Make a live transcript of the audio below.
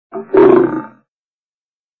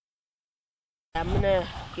I'm gonna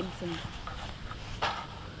give him some.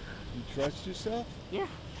 You trust yourself? Yeah,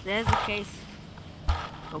 there's a case.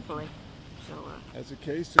 Hopefully. So, As a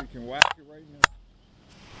case, so you can whack it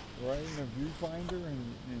right in the viewfinder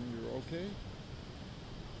and you're okay?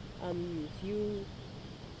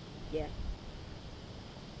 Yeah.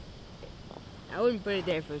 I wouldn't put it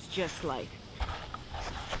there if it was just like.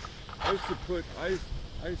 I used to put, I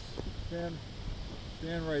stand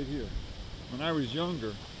right here. When I was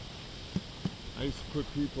younger, I used to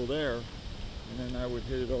put people there, and then I would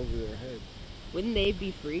hit it over their head. Wouldn't they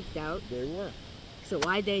be freaked out? They were. So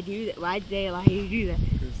why'd they do that? Why'd they allow you to do that?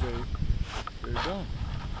 Because they're dumb.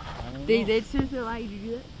 I don't know. They seriously allow you to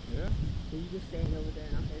do that? Yeah. So you just stand over there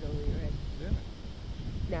and I'll hit it over your head? Yeah.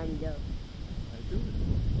 Now you don't. I do it.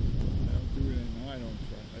 I don't do it anymore. I don't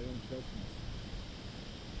trust myself.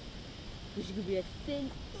 Because you could be a thin.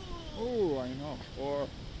 Oh, I know.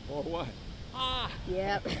 Or what? Ah!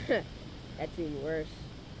 Yep. That's even worse.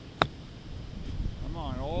 Come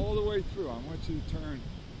on, all the way through. I want you to turn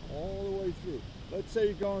all the way through. Let's say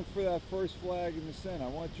you're going for that first flag in the center. I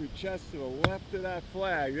want your chest to the left of that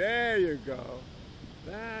flag. There you go.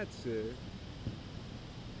 That's it.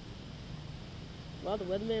 Well, the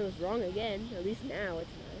weatherman was wrong again. At least now it's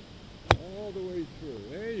not. All the way through.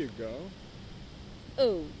 There you go.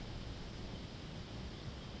 Oh.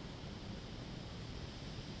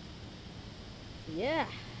 Yeah.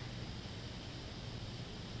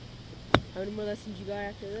 How many more lessons you got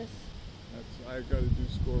after this? I got to do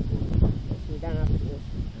scoreboard. So we're done after this.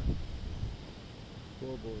 Yeah.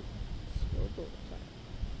 Scoreboard. Scoreboard.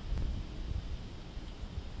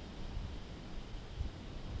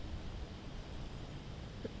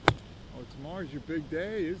 Oh, tomorrow's your big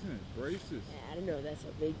day, isn't it? Braces. Yeah, I don't know. That's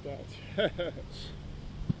a big day.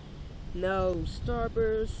 No,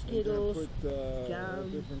 Starburst, Skittles, put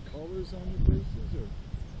gum. different colors on your braces, or?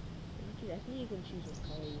 I think you can choose what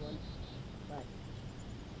color you want. But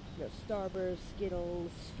no, Starburst,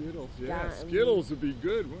 Skittles. Skittles, yeah. Gum. Skittles would be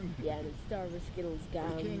good, wouldn't it? Yeah, and Starburst, Skittles,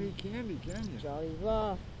 gum. You can't eat candy, can you? Jolly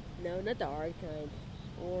Raw. No, not the hard kind.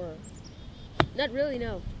 Or not really,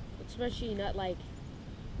 no. Especially not like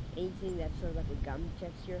anything that's sort of like a gum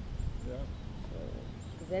texture. Yeah.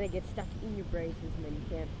 Because then it gets stuck in your braces and then you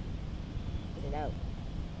can't get it out.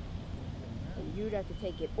 And you'd have to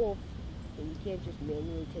take it off, and you can't just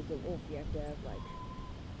manually take it off. You have to have like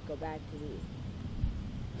go back to the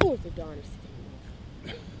orthodontist to take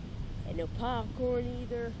it off. And no popcorn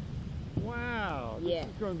either. Wow. Yeah.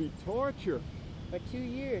 This is going to be torture. For 2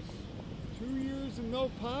 years. 2 years and no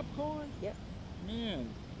popcorn? Yep. Man.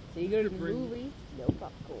 So you go to the movie, no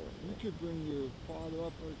popcorn. You could bring your father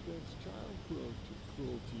up against child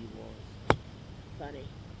cruelty laws. Funny.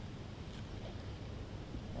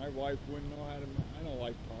 My wife wouldn't know how to. I don't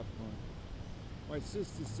like popcorn. My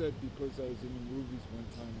sister said because I was in the movies one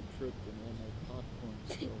time and tripped and all my popcorn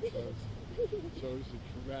spilled. So it was a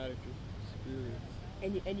traumatic experience.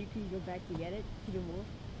 And you can go back to get it? To do more?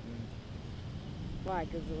 Yeah. Why?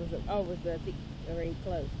 Because was the thing already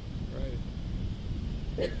closed? Right.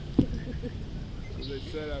 So they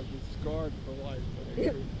said I was scarred for life, but I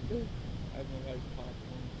don't like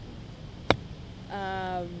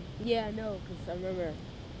popcorn. Yeah, I know, because I remember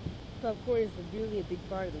popcorn is really a big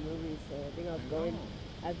part of the movie, so I think I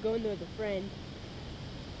was going there with a friend,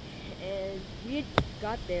 and we had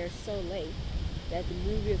got there so late that the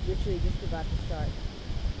movie was literally just about to start.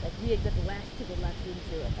 Like, we had got the last ticket left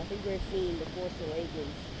into it. I think we were seeing The Force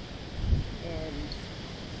Awakens, and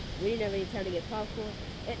we didn't have any time to get popcorn.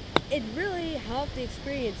 It really helped the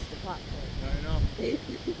experience, the popcorn. I know.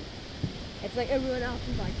 It's like everyone else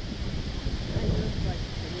is like, I'm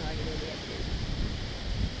not gonna get this.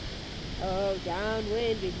 Oh,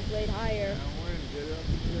 downwind, did you play it higher? Downwind, get up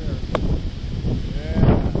there.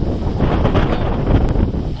 Yeah.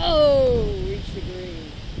 Oh, reach the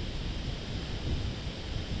green.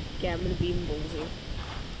 Okay, I'm gonna beam Bullseye.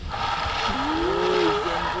 Oh, he's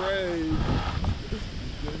getting brave.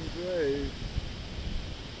 He's getting brave.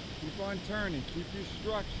 Keep on turning. Keep your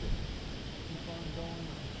structure. Keep on going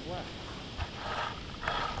left.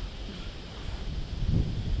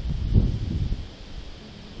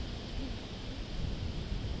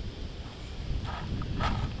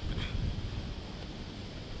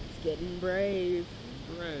 He's getting brave.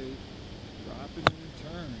 Getting brave. Drop it in the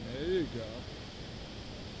turn. There you go.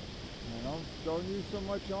 Now don't use so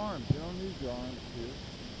much arms. You don't need your arms here. You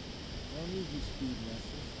don't need your speed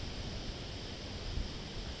muscles.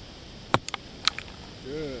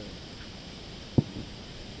 Good.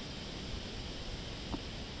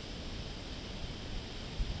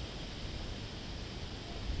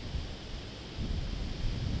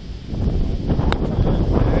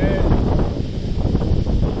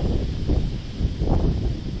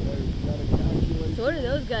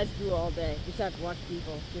 guys do all day besides watch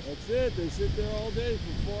people? That's it. They sit there all day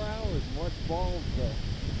for 4 hours and watch balls go.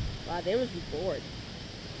 Wow, they must be bored.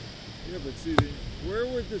 Yeah, but see, where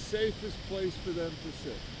would the safest place for them to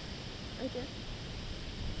sit? Right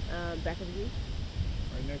there. Back of the view.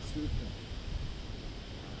 Right next to the pin.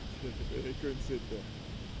 They couldn't sit there.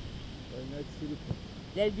 Right next to the pin.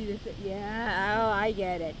 That'd be the yeah. Oh, I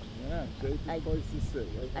get it. Yeah, safest place to sit.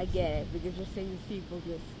 Right I get it because we're seeing these people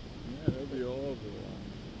just. Yeah, they'll be all over the line.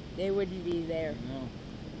 They wouldn't be there. No.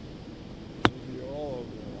 They'll be all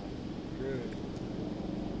over the line. Good.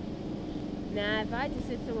 Nah, if I had to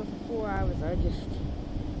sit somewhere for 4 hours, I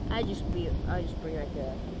just bring like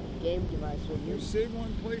a game device with me. You sit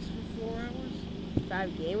one place for 4 hours? If I have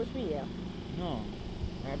a game with me, yeah. No.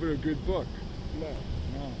 How about a good book? No.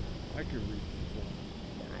 No. I could read for 4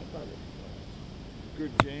 hours. Nah, I can't read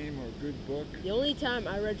Good game or a good book? The only time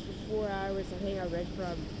I read for 4 hours, I think I read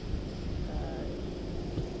from.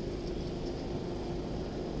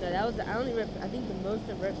 No, that was I only read. I think the most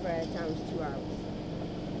I read for at a time was 2 hours,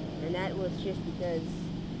 and that was just because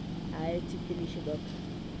I had to finish a book,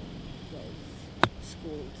 because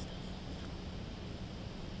school and stuff.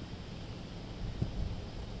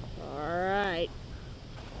 All right.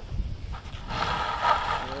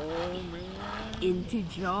 Oh man. Into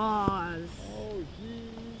Jaws. Oh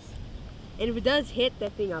jeez. And if it does hit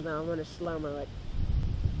that thing, I'm gonna slow-mo it.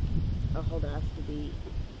 Oh, hold on, it has to be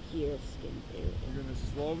here. You're gonna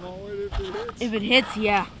slow-mo it if it hits? If it hits,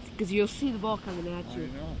 yeah, because you'll see the ball coming at you. I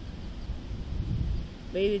know.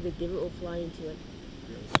 Maybe the divot will fly into it.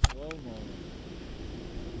 Yeah, slow-mo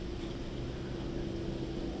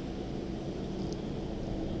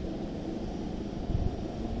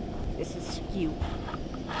it. This is skew.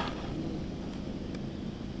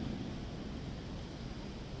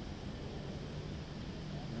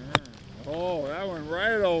 Oh, that went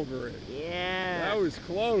right over it. Yeah. That was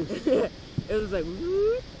close. It was like,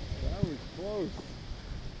 whoop. That was close.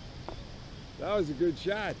 That was a good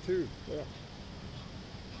shot, too. Yeah.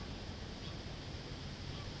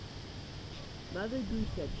 Mother Goose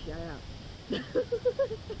said, shut up.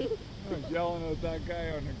 I was yelling at that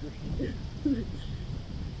guy on the green.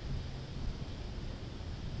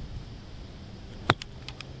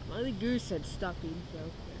 Mother Goose said, stop being so.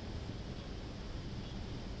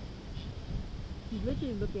 He's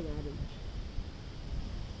literally looking at him.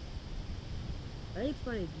 I think it's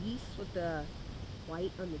funny, geese with the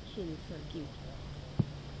white on the chin is so cute.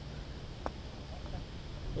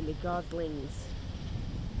 And the goslings.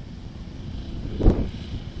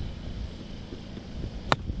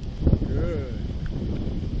 Good.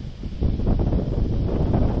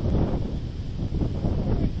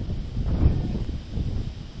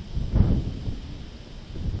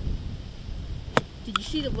 Did you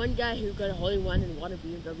see the one guy who got a hole-in-one and won a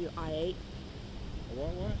BMW i8?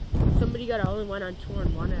 What? Somebody got a hole-in-one on tour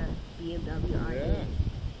and won a BMW i8. Yeah.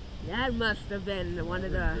 That must have been one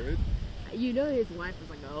of the... Good. You know his wife was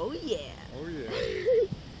like, oh yeah. Oh yeah.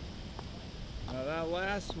 Now that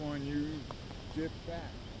last one you dipped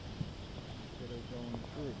back instead of going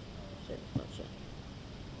through. Shit.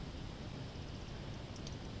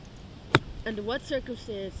 Under what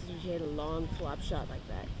circumstances would you hit a long flop shot like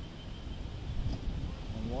that?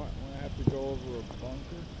 And what? When I have to go over a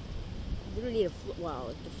bunker? You don't need a well,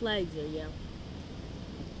 if the flag's there, yeah.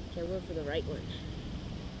 Okay, we're for the right one.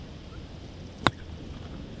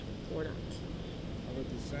 Or not. How about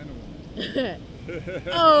the center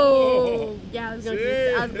one? Oh! Yeah, I was going to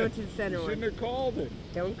the center You one. shouldn't have called it.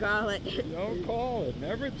 Don't call it. Don't call it.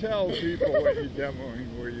 Never tell people when you're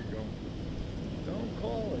demoing where you're going. Don't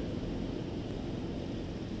call it.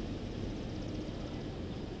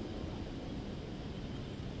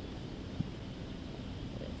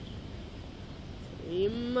 3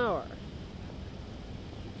 more.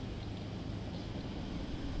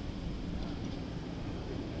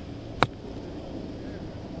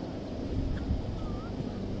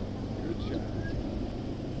 Good shot.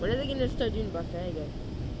 When are they going to start doing buffet again?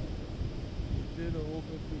 We did a little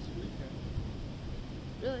bit this weekend.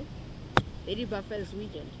 Really? They did buffet this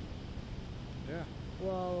weekend. Yeah.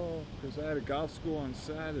 Whoa. Because I had a golf school on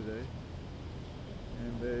Saturday,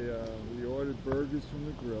 and we ordered burgers from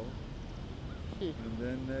the grill, and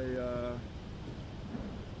then they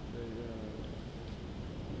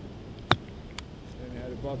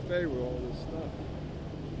had a buffet with all this stuff.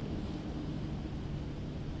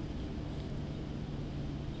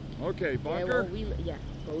 Okay, bunker. Yeah,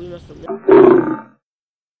 well, we must have.